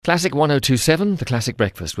Classic 1027, the Classic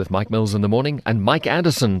Breakfast with Mike Mills in the morning, and Mike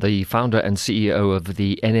Anderson, the founder and CEO of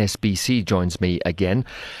the NSBC, joins me again.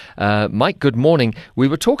 Mike, good morning. We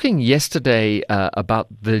were talking yesterday about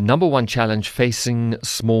the number one challenge facing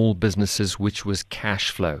small businesses, which was cash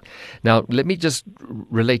flow. Now, let me just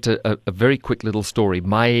relate a very quick little story.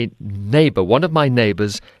 My neighbor, one of my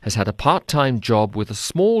neighbors, has had a part-time job with a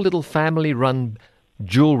small little family-run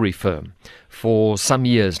jewelry firm for some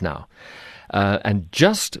years now. And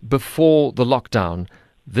just before the lockdown,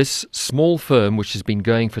 this small firm, which has been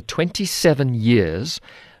going for 27 years,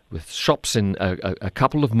 with shops in a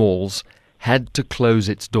couple of malls, had to close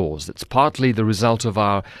its doors. It's partly the result of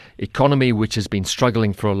our economy, which has been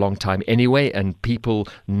struggling for a long time anyway, and people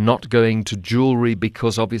not going to jewelry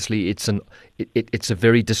because obviously it's a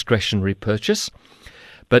very discretionary purchase.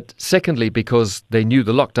 But secondly, because they knew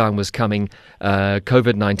the lockdown was coming,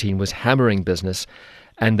 COVID-19 was hammering business,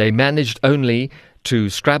 and they managed only to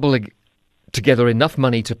scrabble together enough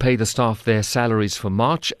money to pay the staff their salaries for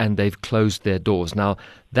March, and they've closed their doors. Now,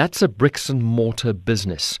 that's a bricks and mortar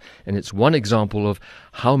business, and it's one example of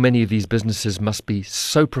how many of these businesses must be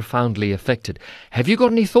so profoundly affected. Have you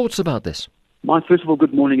got any thoughts about this? Mike, first of all,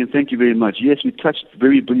 good morning and thank you very much. Yes, we touched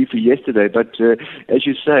very briefly yesterday, but as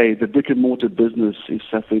you say, the brick-and-mortar business is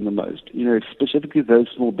suffering the most. You know, specifically those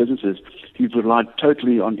small businesses who relied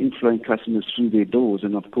totally on inflowing customers through their doors.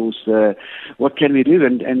 And of course, what can we do?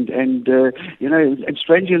 And you know, and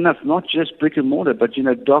strangely enough, not just brick-and-mortar, but you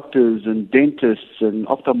know, doctors and dentists and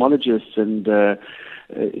ophthalmologists and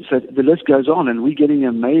so the list goes on, and we're getting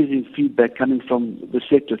amazing feedback coming from the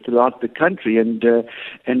sector throughout the country, and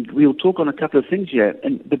we'll talk on a couple of things here.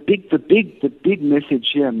 And the big message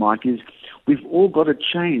here, Mike, is we've all got to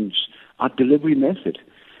change our delivery method,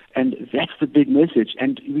 and that's the big message.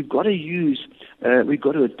 And we've got to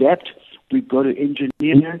adapt, we've got to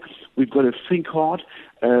engineer, we've got to think hard,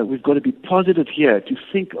 we've got to be positive here to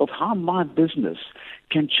think of how my business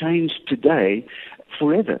can change today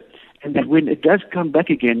forever. And that when it does come back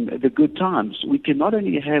again, the good times, we can not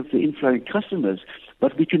only have the inflowing customers,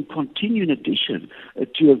 but we can continue in addition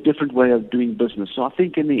to a different way of doing business. So I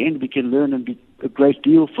think in the end we can learn and be a great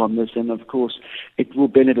deal from this, and of course it will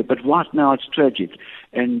benefit. But right now it's tragic.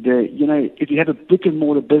 And, you know, if you have a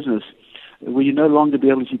brick-and-mortar business where you no longer be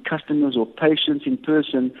able to see customers or patients in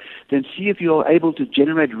person, then see if you are able to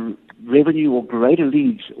generate revenue or greater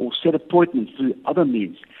leads or set appointments through other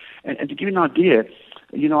means. And to give you an idea,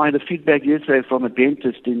 you know, I had a feedback yesterday from a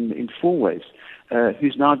dentist in Fourways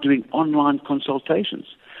who's now doing online consultations.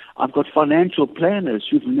 I've got financial planners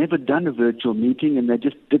who've never done a virtual meeting, and they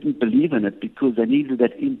just didn't believe in it because they needed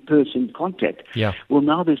that in-person contact. Yeah. Well,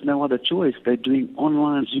 now there's no other choice. They're doing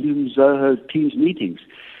online Zoom, Zoho, Teams meetings.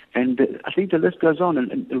 And I think the list goes on.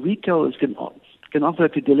 And retailers can offer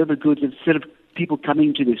to deliver goods instead of people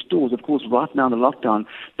coming to their stores. Of course, right now in the lockdown,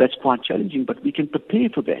 that's quite challenging, but we can prepare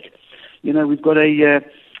for that. You know, we've got a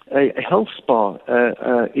health spa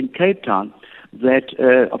in Cape Town that,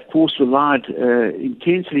 of course, relied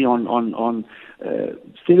intensely on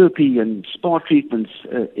therapy and spa treatments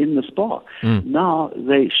in the spa. Now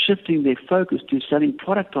they're shifting their focus to selling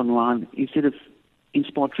product online instead of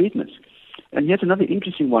in-spa treatments. And yet another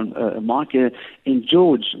interesting one, Mark, in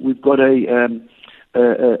George, we've got a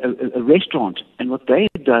restaurant, and what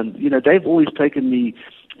they've done, you know, they've always taken the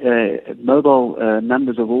mobile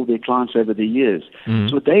numbers of all their clients over the years.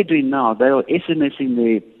 So what they're doing now, they are SMSing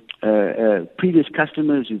their previous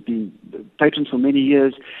customers who've been patrons for many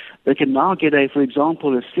years. They can now get for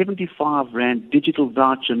example, a 75 Rand digital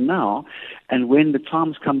voucher now, and when the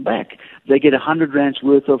times come back, they get 100 Rands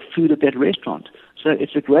worth of food at that restaurant. So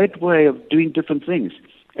it's a great way of doing different things.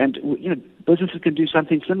 And, you know, businesses can do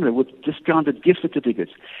something similar with discounted gift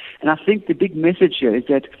certificates. And I think the big message here is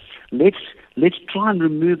that let's try and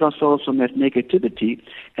remove ourselves from that negativity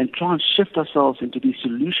and try and shift ourselves into be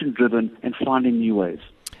solution-driven and finding new ways.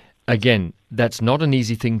 Again, that's not an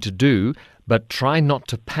easy thing to do, but try not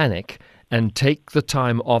to panic and take the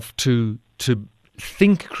time off to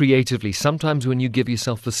think creatively. Sometimes when you give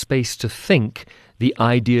yourself the space to think, the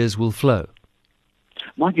ideas will flow.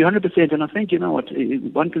 Mike, you're 100%, and I think, you know what,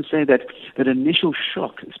 one can say that initial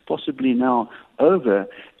shock is possibly now over,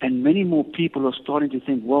 and many more people are starting to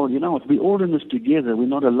think, well, you know what, we're all in this together, we're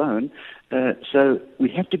not alone, so we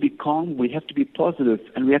have to be calm, we have to be positive,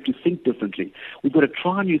 and we have to think differently. We've got to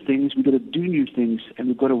try new things, we've got to do new things, and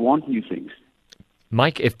we've got to want new things.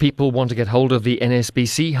 Mike, if people want to get hold of the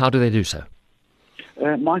NSBC, how do they do so?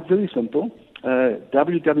 Mike, very simple,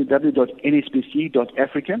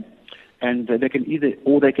 www.nsbc.africa. And they can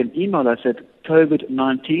email us at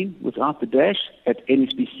COVID-19 without the dash at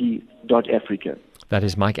nsbc.africa. That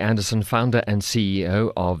is Mike Anderson, founder and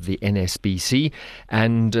CEO of the NSBC.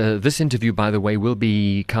 And this interview, by the way, will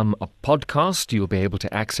become a podcast. You'll be able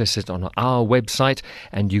to access it on our website,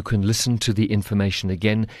 and you can listen to the information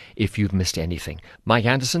again if you've missed anything. Mike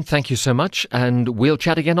Anderson, thank you so much, and we'll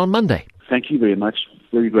chat again on Monday. Thank you very much.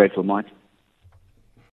 Very grateful, Mike.